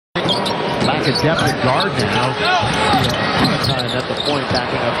lack of depth at guard now. Time at the point,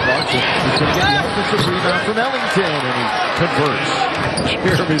 backing up Clarkson. He's going to get the offensive rebound from Ellington, and he converts.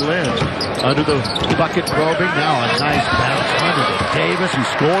 Jeremy Lin under the bucket probing. Now a nice bounce under to Davis, who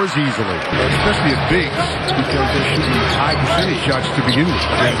scores easily. Especially at bigs, because they're shooting high percentage shots to begin with.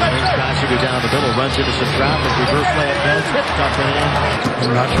 Passes it down the middle, runs into some traffic, reverse layup, no tip, up and in.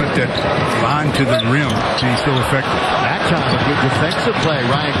 Not put that line to the rim to be so effective. That time, a good defensive play.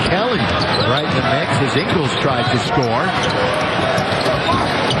 Ryan Kelly right in the mix as Ingles tried to score.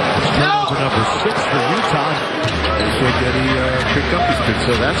 Turnover number 6 for Utah. That he picked up his good.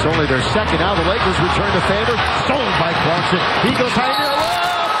 So that's only their second. Now the Lakers return the favor. Stolen by Clarkson. He goes high near the wall.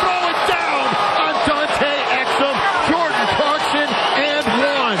 Throw it down on Dante Exum. Jordan Clarkson and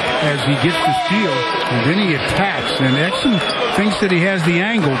one. As he gets the steal, and then he attacks. And Exum thinks that he has the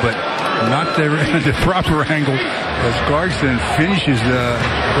angle, but not the proper angle. As Clarkson finishes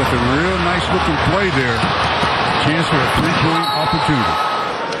with a real nice looking play there. Chance for a 3-point opportunity.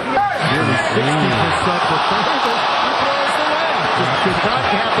 Nearly 60% for Thunder. Could not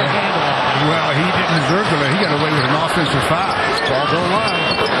have the handle on it. Well, he didn't deserve to let. He got away with an offensive foul. Ball don't lie.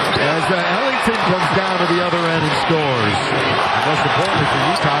 As Ellington comes down to the other end and scores. And most importantly for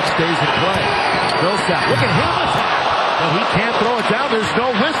Utah, it stays in play. Millsap, look at him attack. But he can't throw it down. There's no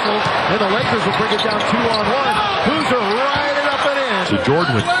whistle. And the Lakers will bring it down 2-on-1. Boozer right it up and in. So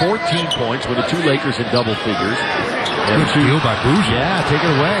Jordan with 14 points with the two Lakers in double figures. Good steal by Boozer. Yeah, take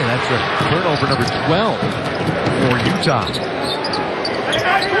it away. That's a turnover number 12 for Utah.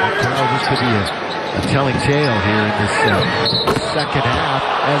 Well, this could be a telling tale here in this second half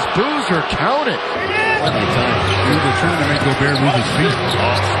as Boozer counted. They're trying to make Gobert move his feet.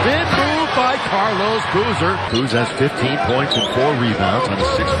 Spin move by Carlos Boozer. Boozer has 15 points and 4 rebounds on a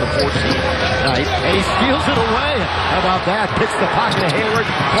 6-for-14 night. And he steals it away. How about that? Hits the pocket of Hayward.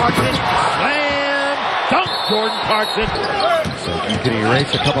 Clarkson. Slam. Dunk. Jordan Clarkson. So you can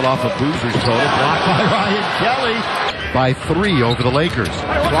erase a couple off of Boozer's total. Blocked by Ryan Kelly. By 3 over the Lakers.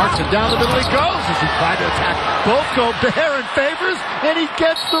 Clarkson down the middle he goes as he tried to attack both Gobert and Favors, and he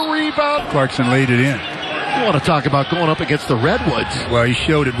gets the rebound. Clarkson laid it in. You want to talk about going up against the Redwoods. Well, he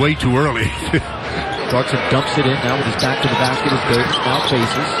showed it way too early. Clarkson dumps it in now with his back to the basket as Davis now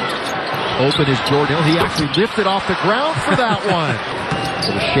faces. Open is Jordan Hill. He actually lifted off the ground for that one.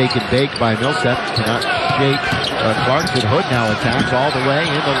 It was shake and bake by Millsap. Cannot shake Clarkson. Hood now attacks all the way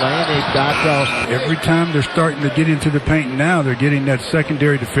in the lane. They've got every time they're starting to get into the paint now, they're getting that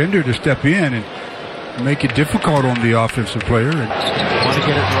secondary defender to step in and make it difficult on the offensive player. And want to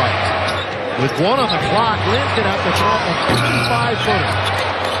get it right. With 1 on the clock, Lynn's going to have to throw a 55-footer.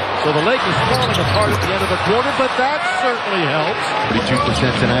 So the Lakers falling apart at the end of the quarter, but that certainly helps. 32%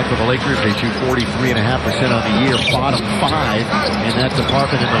 tonight for the Lakers. They shoot 43.5% on the year, bottom 5 in that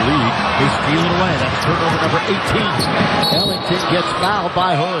department in the league. They steal it away. That's turnover number 18. Ellington gets fouled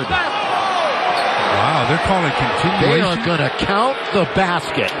by Hood. Wow, they're calling continuation. They are going to count the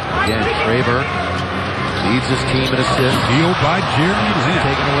basket. Again, Traver leads his team in assists. Steal by Jeremy Lin.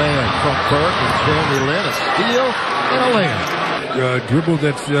 Taken away from Burke and Jeremy Lin. A steal and a layup. Dribble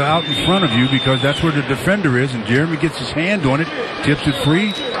that's out in front of you because that's where the defender is, and Jeremy gets his hand on it, tips it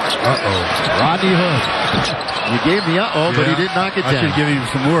free. Rodney Hood. You gave me but he did knock it down. I should give him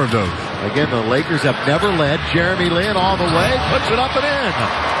some more of those. Again, the Lakers have never led. Jeremy Lin all the way, puts it up and in.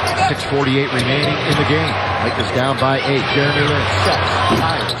 6:48 remaining in the game. Lakers down by 8. Jeremy Lin sets,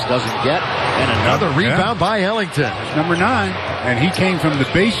 tires, doesn't get, and another rebound by Ellington. That's number 9, and he came from the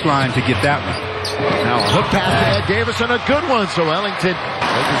baseline to get that one. Now a hook pass to Ed Davis and a good one. So Ellington,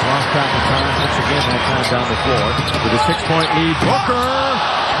 Lakers lost track of time once again that time down the floor with a 6-point lead. Booker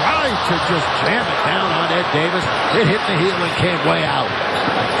tried to just jam it down on Ed Davis. It hit the heel and came way out.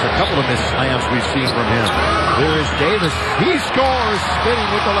 It's a couple of missed slams we've seen from him. There is Davis. He scores, spinning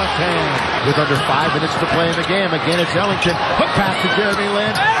with the left hand. With under 5 minutes to play in the game. Again, it's Ellington. Hook pass to Jeremy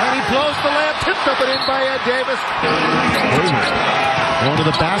Lin. And he blows the layup. Tipped up and in by Ed Davis. Going to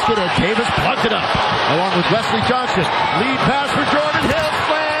the basket, and Davis plugged it up, along with Wesley Johnson. Lead pass for Jordan Hill,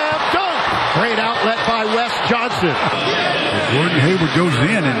 slam, dunk! Great outlet by Wes Johnson. Gordon Hayward goes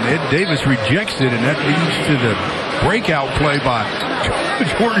in, and Ed Davis rejects it, and that leads to the breakout play by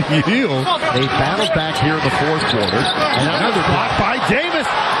Jordan Hill. They battled back here in the fourth quarter, and another block by Davis.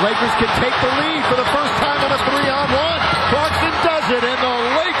 Lakers can take the lead for the first time on a 3-on-1. Clarkson does it, and the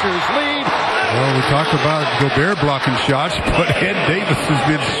Lakers lead. Well, we talked about Gobert blocking shots, but Ed Davis has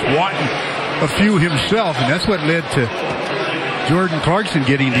been swatting a few himself, and that's what led to Jordan Clarkson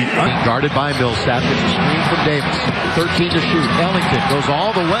getting the guarded by Millsap. It's a screen from Davis. 13 to shoot. Ellington goes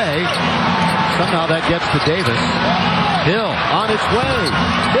all the way. Somehow that gets to Davis. Hill on its way.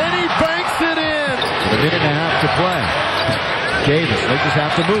 Then he banks it Minute and a half to play. Davis, they just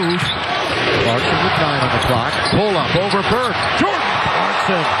have to move. Clarkson with 9 on the clock. Pull up over Burke. Jordan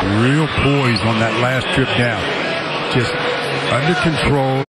Clarkson. Real poise on that last trip down. Just under control.